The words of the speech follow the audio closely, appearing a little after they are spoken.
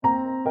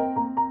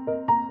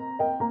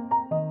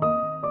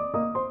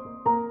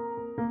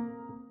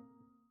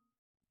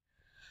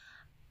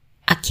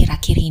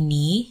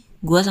ini,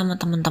 gue sama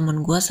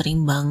temen-temen gue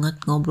sering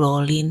banget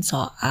ngobrolin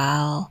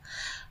soal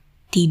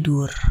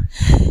tidur.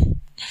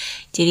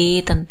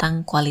 Jadi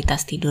tentang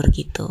kualitas tidur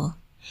gitu.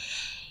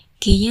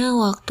 Kayaknya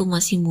waktu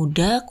masih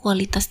muda,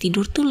 kualitas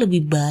tidur tuh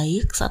lebih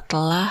baik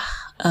setelah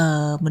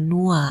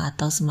menua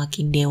atau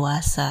semakin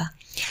dewasa.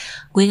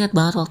 Gue ingat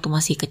banget waktu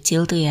masih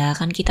kecil tuh ya,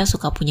 kan kita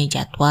suka punya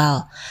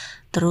jadwal.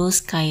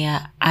 Terus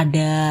kayak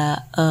ada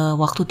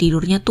waktu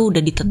tidurnya tuh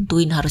udah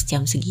ditentuin harus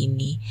jam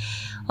segini.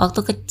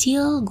 Waktu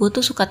kecil gue tuh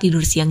suka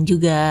tidur siang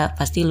juga.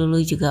 Pasti lu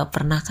juga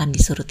pernah kan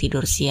disuruh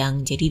tidur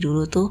siang. Jadi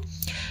dulu tuh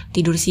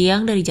tidur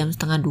siang dari jam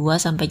 3:30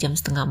 sampai jam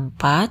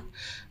 3:30.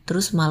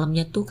 Terus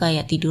malamnya tuh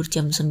kayak tidur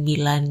jam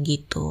 9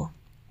 gitu.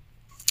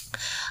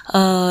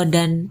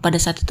 Dan pada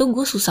saat itu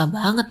gue susah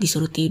banget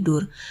disuruh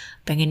tidur.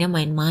 Pengennya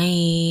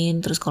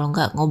main-main, terus kalau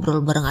enggak ngobrol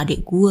bareng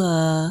adik gue,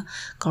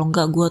 kalau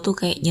enggak gue tuh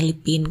kayak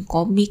nyelipin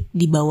komik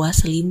di bawah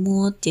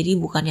selimut. Jadi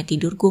bukannya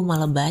tidur gue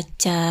malah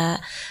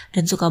baca.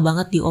 Dan suka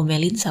banget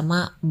diomelin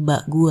sama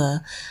mbak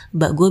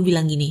gue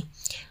bilang gini,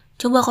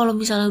 coba kalau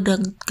misalnya udah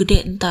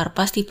gede ntar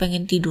pasti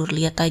pengen tidur,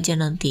 lihat aja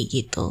nanti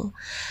gitu.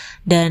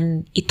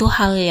 Dan itu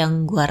hal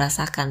yang gue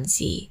rasakan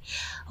sih.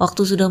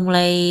 Waktu sudah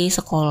mulai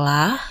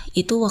sekolah,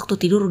 itu waktu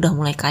tidur udah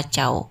mulai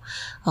kacau.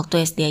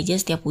 Waktu SD aja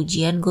setiap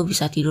ujian gue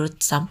bisa tidur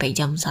sampai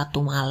jam 1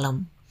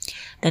 malam.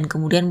 Dan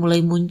kemudian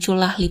mulai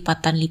muncullah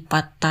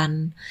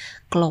lipatan-lipatan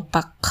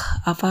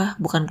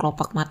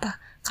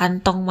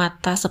kantong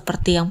mata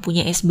seperti yang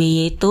punya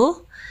SBY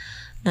itu.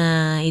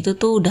 Nah, itu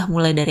tuh udah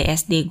mulai dari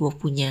SD gue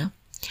punya.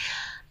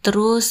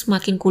 Terus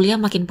makin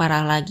kuliah makin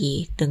parah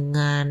lagi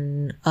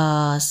dengan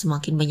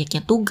semakin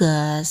banyaknya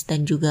tugas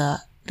dan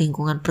juga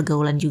lingkungan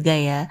pergaulan juga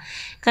ya.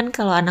 Kan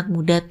kalau anak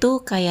muda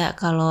tuh kayak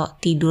kalau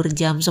tidur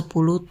jam 10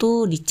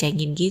 tuh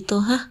dicengin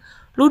gitu. Hah,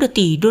 lu udah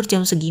tidur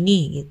jam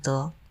segini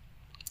gitu.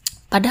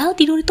 Padahal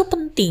tidur itu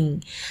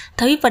penting.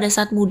 Tapi pada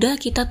saat muda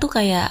kita tuh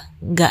kayak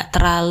gak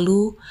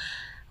terlalu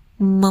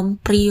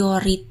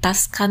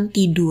memprioritaskan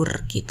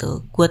tidur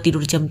gitu. Gua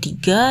tidur jam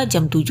 3,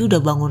 jam 7 udah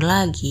bangun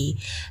lagi.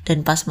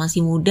 Dan pas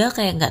masih muda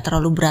kayak gak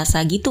terlalu berasa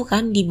gitu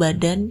kan di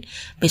badan.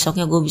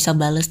 Besoknya gue bisa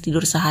bales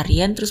tidur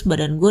seharian, terus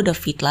badan gue udah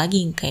fit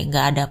lagi, kayak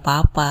gak ada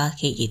apa-apa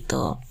kayak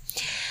gitu.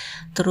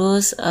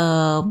 Terus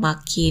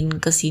makin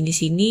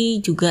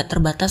kesini-sini juga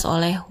terbatas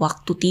oleh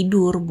waktu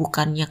tidur.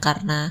 Bukannya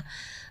karena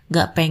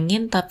gak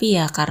pengen, tapi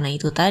ya karena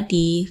itu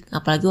tadi.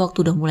 Apalagi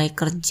waktu udah mulai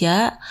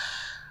kerja,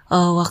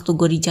 waktu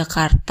gue di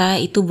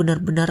Jakarta itu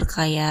bener-bener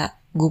kayak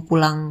gue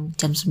pulang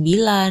jam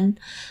 9,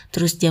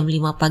 terus jam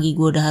 5 pagi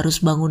gue udah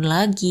harus bangun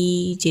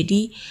lagi.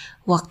 Jadi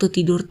waktu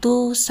tidur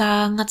tuh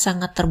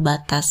sangat-sangat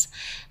terbatas.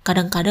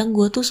 Kadang-kadang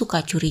gue tuh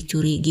suka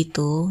curi-curi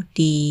gitu.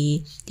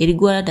 Jadi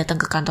gue datang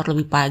ke kantor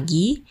lebih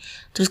pagi,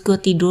 terus gue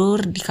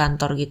tidur di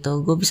kantor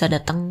gitu. Gue bisa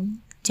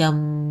datang jam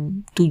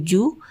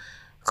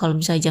 7, kalau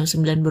misalnya jam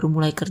 9 baru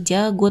mulai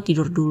kerja, gue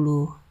tidur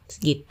dulu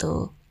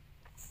gitu.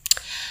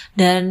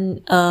 Dan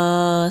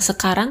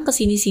sekarang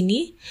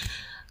kesini-sini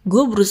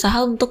gue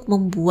berusaha untuk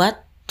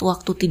membuat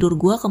waktu tidur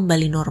gue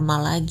kembali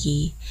normal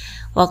lagi.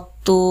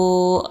 Waktu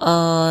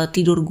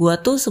tidur gue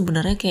tuh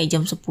sebenarnya kayak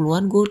jam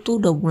 10-an gue tuh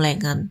udah mulai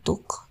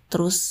ngantuk.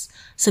 Terus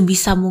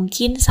sebisa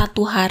mungkin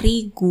satu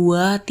hari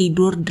gue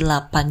tidur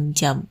 8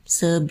 jam.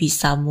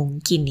 Sebisa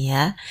mungkin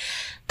ya.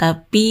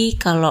 Tapi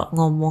kalau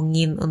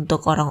ngomongin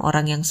untuk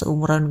orang-orang yang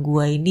seumuran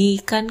gue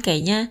ini kan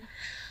kayaknya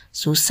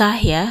susah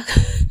ya.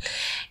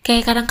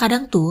 Kayak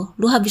kadang-kadang tuh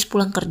lu habis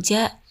pulang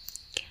kerja,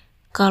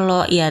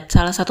 kalau ya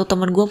salah satu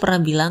temen gue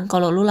pernah bilang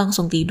kalau lu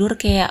langsung tidur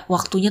kayak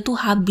waktunya tuh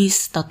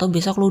habis, tau-tau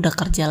besok lu udah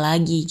kerja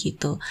lagi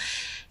gitu.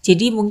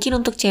 Jadi mungkin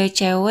untuk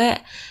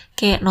cewek-cewek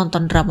kayak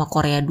nonton drama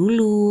Korea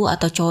dulu,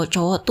 atau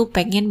cowok-cowok tuh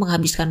pengen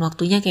menghabiskan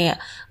waktunya kayak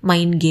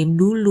main game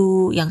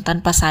dulu, yang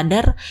tanpa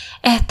sadar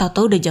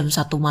tau-tau udah jam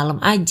 1 malam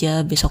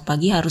aja, besok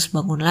pagi harus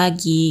bangun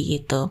lagi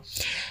gitu.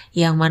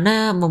 Yang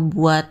mana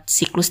membuat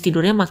siklus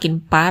tidurnya makin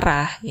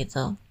parah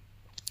gitu.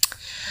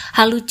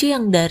 Hal lucu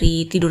yang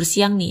dari tidur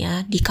siang nih ya,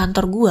 di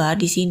kantor gua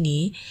di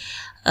sini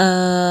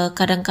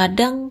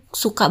kadang-kadang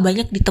suka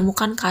banyak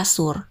ditemukan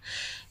kasur.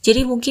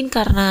 Jadi mungkin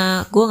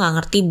karena gua nggak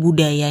ngerti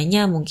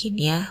budayanya, mungkin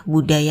ya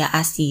budaya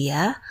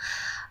Asia,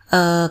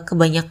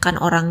 kebanyakan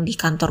orang di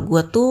kantor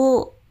gua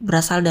tuh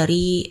berasal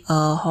dari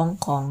Hong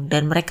Kong,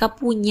 dan mereka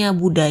punya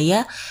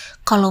budaya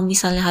kalau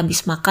misalnya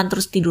habis makan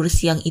terus tidur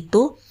siang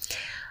itu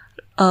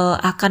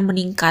akan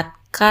meningkatkan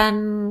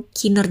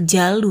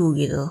kinerja lu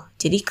gitu.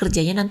 Jadi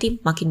kerjanya nanti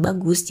makin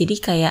bagus. Jadi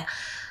kayak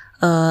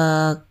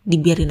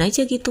dibiarin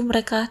aja gitu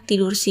mereka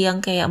tidur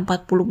siang kayak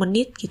 40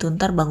 menit gitu,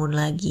 ntar bangun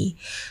lagi.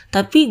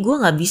 Tapi gue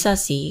gak bisa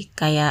sih,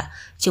 kayak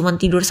cuman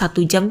tidur 1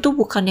 jam tuh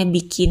bukannya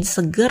bikin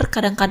seger,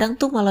 kadang-kadang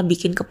tuh malah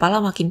bikin kepala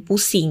makin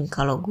pusing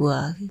kalau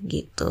gue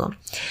gitu.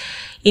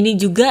 Ini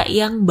juga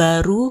yang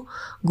baru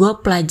gue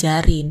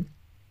pelajarin.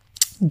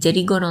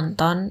 Jadi gue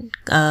nonton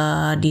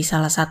di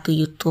salah satu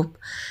YouTube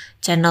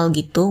channel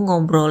gitu,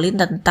 ngobrolin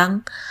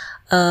tentang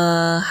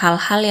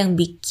hal-hal yang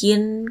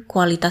bikin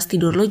kualitas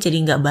tidur lo jadi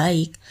gak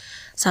baik.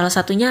 Salah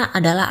satunya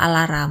adalah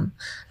alarm.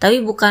 Tapi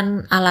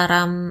bukan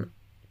alarm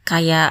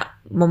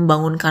kayak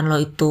membangunkan lo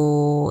itu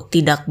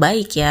tidak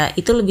baik ya.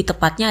 Itu lebih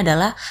tepatnya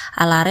adalah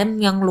alarm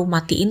yang lu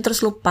matiin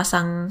terus lu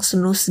pasang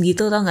snooze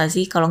gitu, tau gak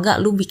sih? Kalau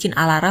enggak lu bikin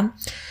alarm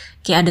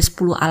kayak ada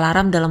 10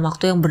 alarm dalam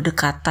waktu yang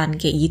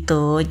berdekatan kayak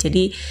gitu.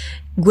 Jadi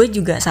gue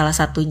juga salah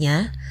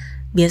satunya.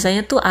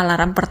 Biasanya tuh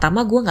alarm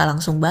pertama gue gak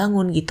langsung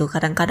bangun gitu.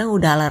 Kadang-kadang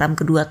udah alarm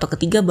kedua atau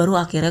ketiga baru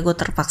akhirnya gue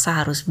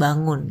terpaksa harus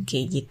bangun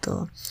kayak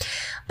gitu.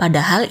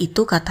 Padahal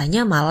itu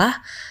katanya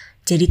malah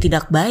jadi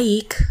tidak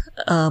baik,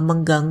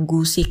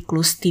 mengganggu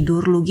siklus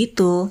tidur lu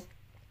gitu.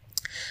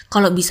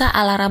 Kalau bisa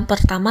alarm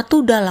pertama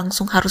tuh udah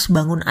langsung harus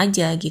bangun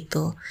aja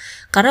gitu.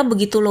 Karena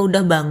begitu lo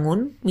udah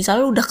bangun,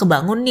 misalnya lo udah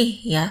kebangun nih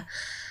ya,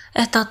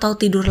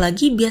 tahu-tahu tidur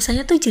lagi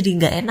biasanya tuh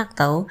jadi gak enak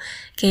tau.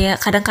 Kayak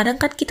kadang-kadang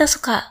kan kita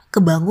suka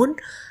kebangun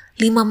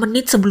 5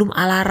 menit sebelum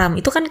alarm.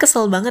 Itu kan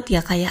kesel banget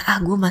ya, kayak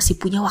gue masih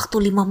punya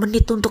waktu 5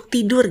 menit untuk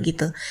tidur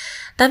gitu.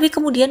 Tapi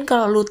kemudian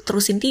kalau lu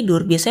terusin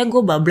tidur, biasanya gue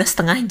bablas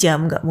setengah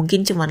jam, gak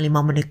mungkin cuma 5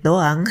 menit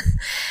doang.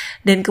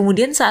 Dan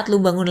kemudian saat lu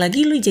bangun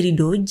lagi, lu jadi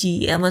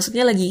doji. Ya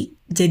maksudnya lagi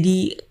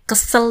jadi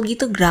kesel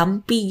gitu,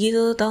 grumpy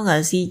gitu, tau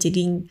gak sih?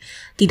 Jadi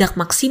tidak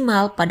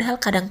maksimal. Padahal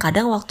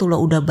kadang-kadang waktu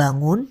lo udah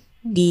bangun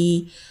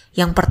di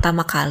yang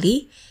pertama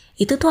kali,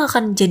 itu tuh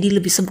akan jadi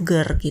lebih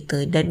seger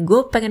gitu. Dan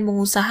gue pengen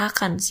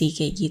mengusahakan sih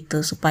kayak gitu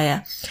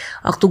supaya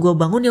waktu gue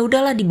bangun ya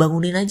udahlah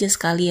dibangunin aja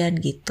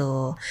sekalian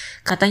gitu.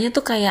 Katanya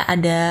tuh kayak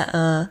ada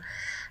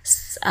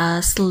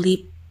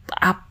sleep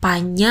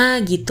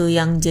apanya gitu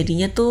yang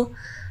jadinya tuh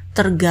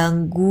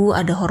terganggu,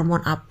 ada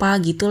hormon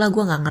apa gitulah,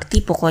 gue nggak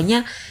ngerti.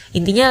 Pokoknya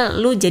intinya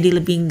lu jadi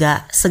lebih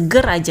nggak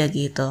seger aja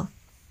gitu.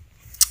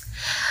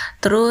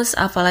 Terus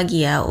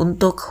apalagi ya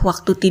untuk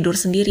waktu tidur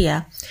sendiri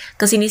ya,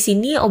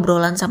 kesini-sini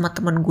obrolan sama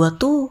temen gue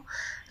tuh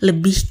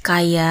lebih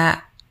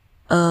kayak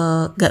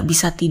gak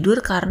bisa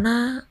tidur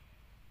karena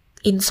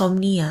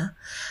insomnia.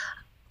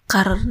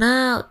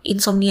 Karena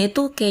insomnia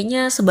itu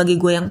kayaknya sebagai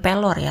gue yang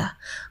pelor ya.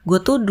 Gue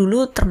tuh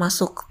dulu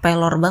termasuk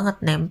pelor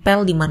banget,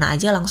 nempel di mana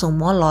aja langsung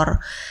molor.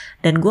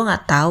 Dan gue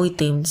gak tahu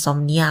itu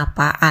insomnia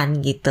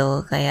apaan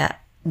gitu, kayak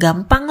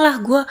gampang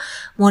lah gue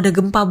mau ada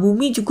gempa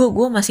bumi juga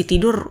gue masih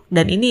tidur.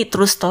 Dan ini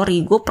true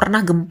story, gue pernah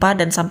gempa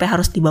dan sampai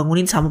harus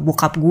dibangunin sama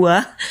bokap gue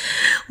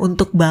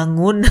untuk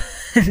bangun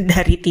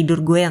dari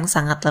tidur gue yang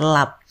sangat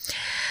lelap.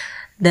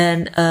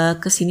 Dan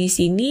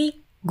kesini-sini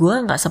gue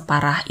gak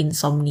separah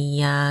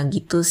insomnia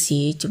gitu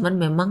sih, cuman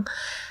memang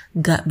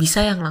gak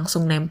bisa yang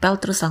langsung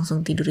nempel terus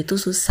langsung tidur, itu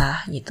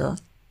susah gitu.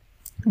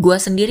 Gue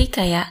sendiri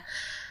kayak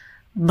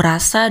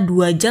merasa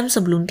 2 jam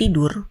sebelum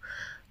tidur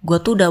gue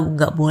tuh udah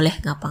gak boleh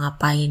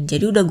ngapa-ngapain.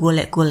 Jadi udah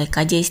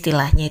golek-golek aja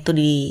istilahnya itu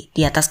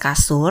di atas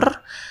kasur.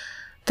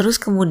 Terus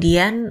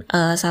kemudian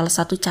salah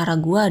satu cara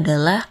gue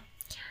adalah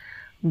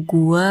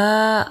gue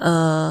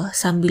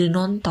sambil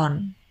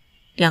nonton.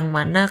 Yang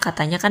mana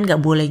katanya kan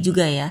gak boleh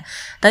juga ya.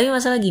 Tapi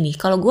masalah gini,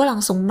 kalau gue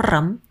langsung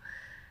merem,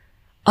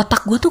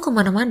 otak gue tuh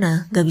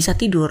kemana-mana, gak bisa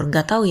tidur.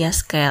 Gak tahu ya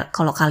kayak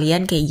kalau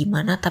kalian kayak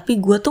gimana, tapi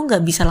gue tuh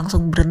gak bisa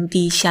langsung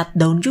berhenti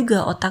shutdown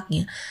juga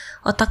otaknya.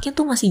 Otaknya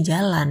tuh masih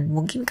jalan.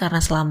 Mungkin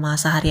karena selama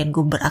seharian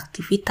gue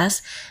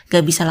beraktivitas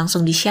gak bisa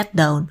langsung di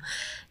shutdown.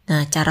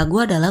 Nah cara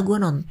gue adalah gue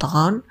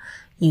nonton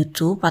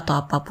YouTube atau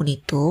apapun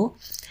itu,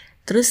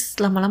 terus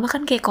lama-lama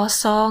kan kayak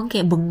kosong,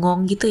 kayak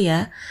bengong gitu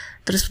ya.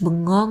 Terus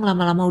bengong,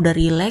 lama-lama udah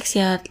relax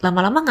ya,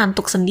 lama-lama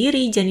ngantuk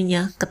sendiri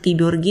jadinya,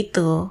 ketidur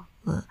gitu.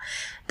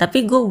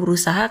 Tapi gue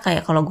berusaha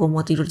kayak kalau gue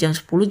mau tidur jam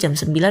 10, jam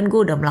 9 gue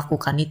udah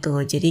melakukan itu.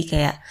 Jadi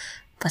kayak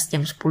pas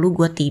jam 10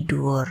 gue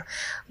tidur.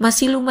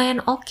 Masih lumayan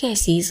oke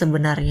sih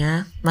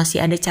sebenarnya. Masih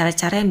ada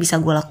cara-cara yang bisa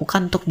gue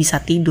lakukan untuk bisa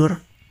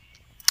tidur.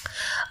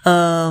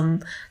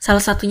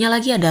 Salah satunya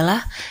lagi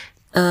adalah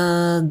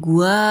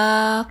gue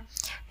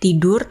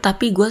tidur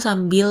tapi gue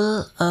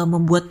sambil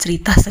membuat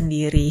cerita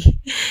sendiri.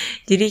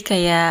 Jadi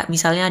kayak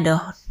misalnya ada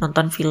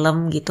nonton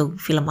film gitu,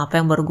 film apa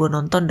yang baru gue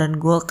nonton dan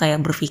gue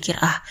kayak berpikir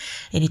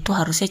ini tuh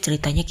harusnya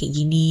ceritanya kayak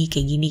gini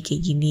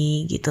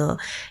gitu.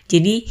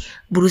 Jadi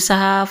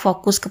berusaha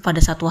fokus kepada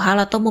satu hal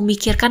atau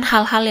memikirkan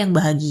hal-hal yang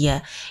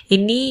bahagia.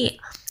 Ini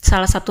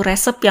salah satu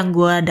resep yang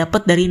gue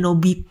dapat dari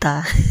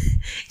Nobita.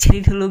 Jadi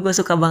dulu gue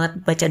suka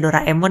banget baca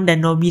Doraemon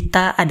dan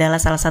Nobita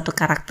adalah salah satu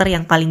karakter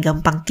yang paling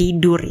gampang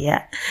tidur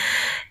ya.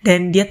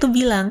 Dan dia tuh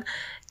bilang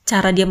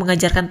cara dia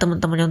mengajarkan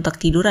teman-temannya untuk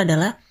tidur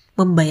adalah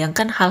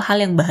membayangkan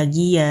hal-hal yang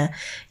bahagia.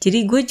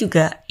 Jadi gue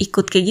juga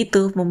ikut kayak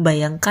gitu,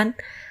 membayangkan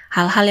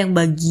hal-hal yang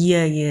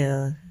bahagia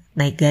gitu.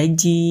 Naik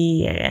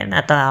gaji ya kan,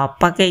 atau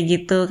apa kayak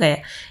gitu,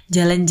 kayak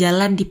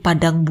jalan-jalan di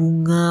padang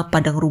bunga,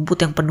 padang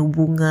rumput yang penuh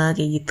bunga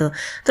kayak gitu.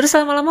 Terus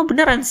lama-lama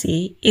beneran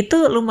sih,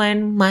 itu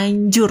lumayan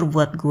manjur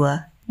buat gue,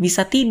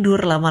 bisa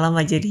tidur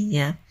lama-lama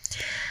jadinya.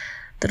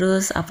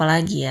 Terus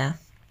apalagi ya,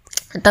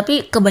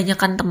 tapi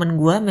kebanyakan temen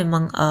gue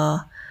memang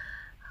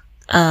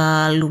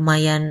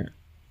lumayan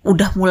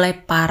udah mulai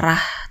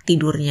parah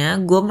tidurnya.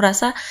 Gue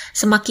merasa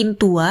semakin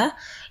tua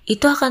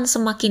itu akan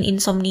semakin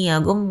insomnia.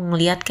 Gue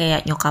ngeliat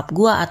kayak nyokap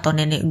gue atau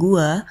nenek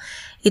gue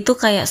itu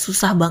kayak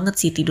susah banget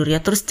sih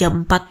tidurnya. Terus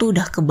jam 4 tuh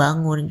udah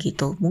kebangun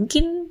gitu.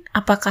 Mungkin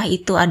apakah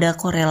itu ada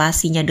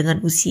korelasinya dengan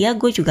usia?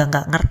 Gue juga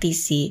gak ngerti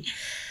sih.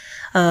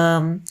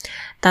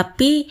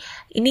 Tapi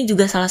ini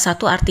juga salah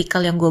satu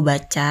artikel yang gue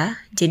baca.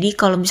 Jadi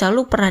kalau misal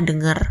lu pernah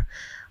dengar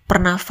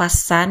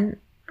pernafasan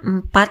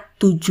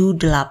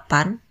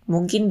 4-7-8,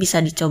 mungkin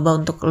bisa dicoba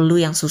untuk lu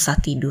yang susah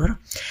tidur.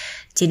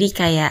 Jadi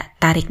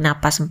kayak tarik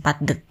napas 4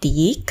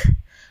 detik,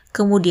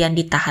 kemudian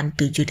ditahan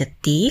 7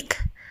 detik,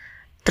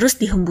 terus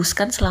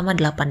dihembuskan selama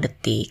 8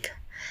 detik.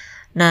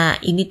 Nah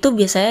ini tuh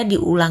biasanya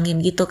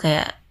diulangin gitu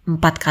kayak 4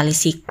 kali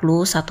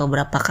siklus atau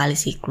berapa kali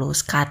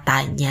siklus.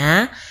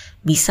 Katanya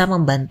bisa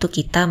membantu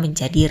kita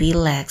menjadi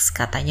rileks,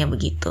 katanya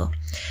begitu.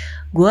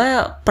 Gue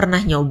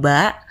pernah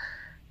nyoba,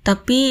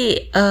 tapi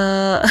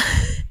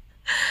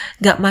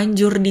gak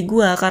manjur di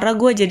gue karena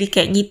gue jadi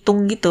kayak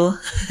ngitung gitu.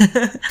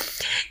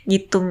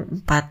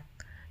 Ngitung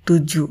 4,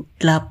 7,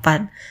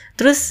 8.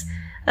 Terus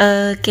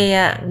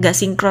kayak gak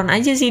sinkron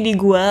aja sih di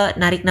gue.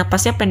 Narik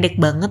napasnya pendek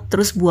banget,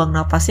 terus buang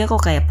napasnya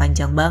kok kayak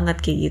panjang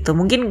banget kayak gitu.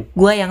 Mungkin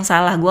gue yang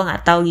salah, gue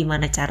gak tahu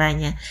gimana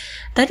caranya.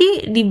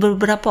 Tadi di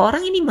beberapa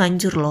orang ini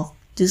manjur loh.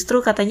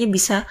 Justru katanya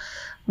bisa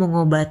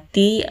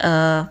mengobati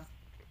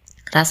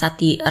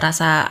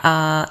rasa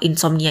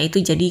insomnia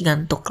itu jadi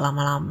ngantuk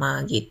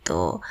lama-lama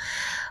gitu.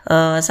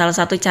 Salah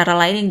satu cara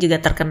lain yang juga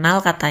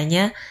terkenal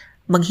katanya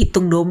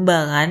menghitung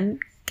domba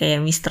kan,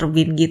 kayak Mr.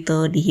 Bean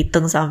gitu,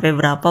 dihitung sampai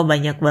berapa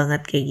banyak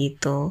banget kayak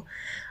gitu.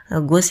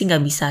 Gue sih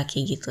nggak bisa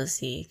kayak gitu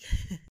sih.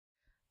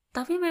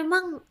 Tapi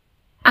memang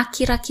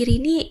akhir-akhir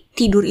ini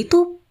tidur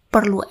itu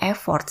perlu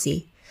effort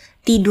sih.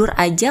 Tidur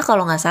aja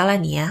kalau nggak salah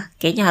nih ya,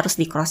 kayaknya harus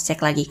di cross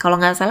check lagi. Kalau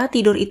nggak salah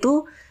tidur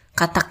itu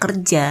kata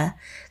kerja,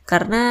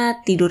 karena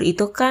tidur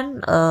itu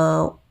kan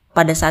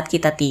pada saat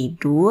kita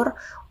tidur,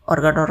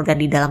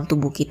 organ-organ di dalam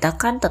tubuh kita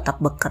kan tetap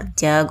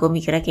bekerja. Gue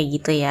mikirnya kayak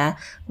gitu ya,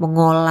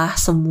 mengolah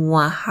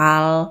semua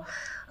hal,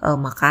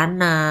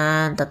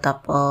 makanan,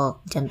 tetap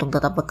jantung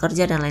tetap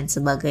bekerja dan lain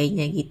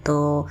sebagainya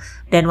gitu.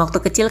 Dan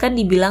waktu kecil kan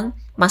dibilang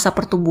masa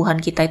pertumbuhan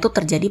kita itu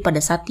terjadi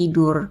pada saat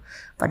tidur.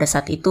 Pada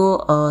saat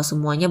itu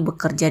semuanya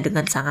bekerja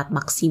dengan sangat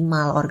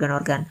maksimal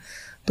organ-organ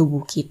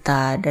tubuh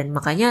kita, dan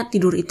makanya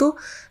tidur itu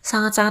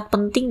sangat-sangat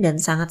penting dan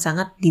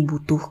sangat-sangat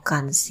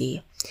dibutuhkan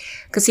sih.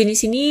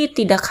 Kesini-sini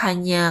tidak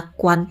hanya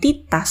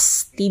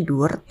kuantitas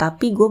tidur,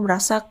 tapi gue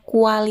merasa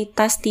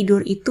kualitas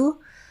tidur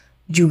itu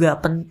juga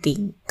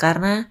penting,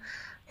 karena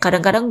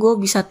kadang-kadang gue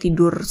bisa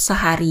tidur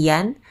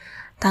seharian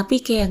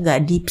tapi kayak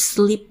gak deep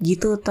sleep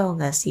gitu, tau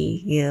gak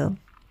sih gitu.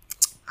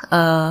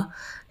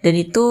 Dan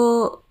itu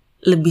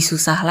lebih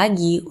susah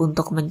lagi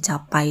untuk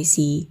mencapai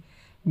si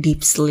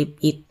deep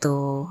sleep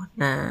itu.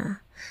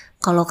 Nah,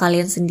 kalau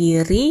kalian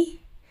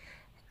sendiri,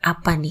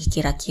 apa nih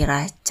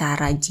kira-kira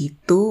cara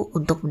jitu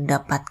untuk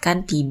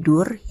mendapatkan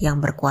tidur yang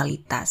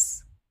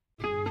berkualitas?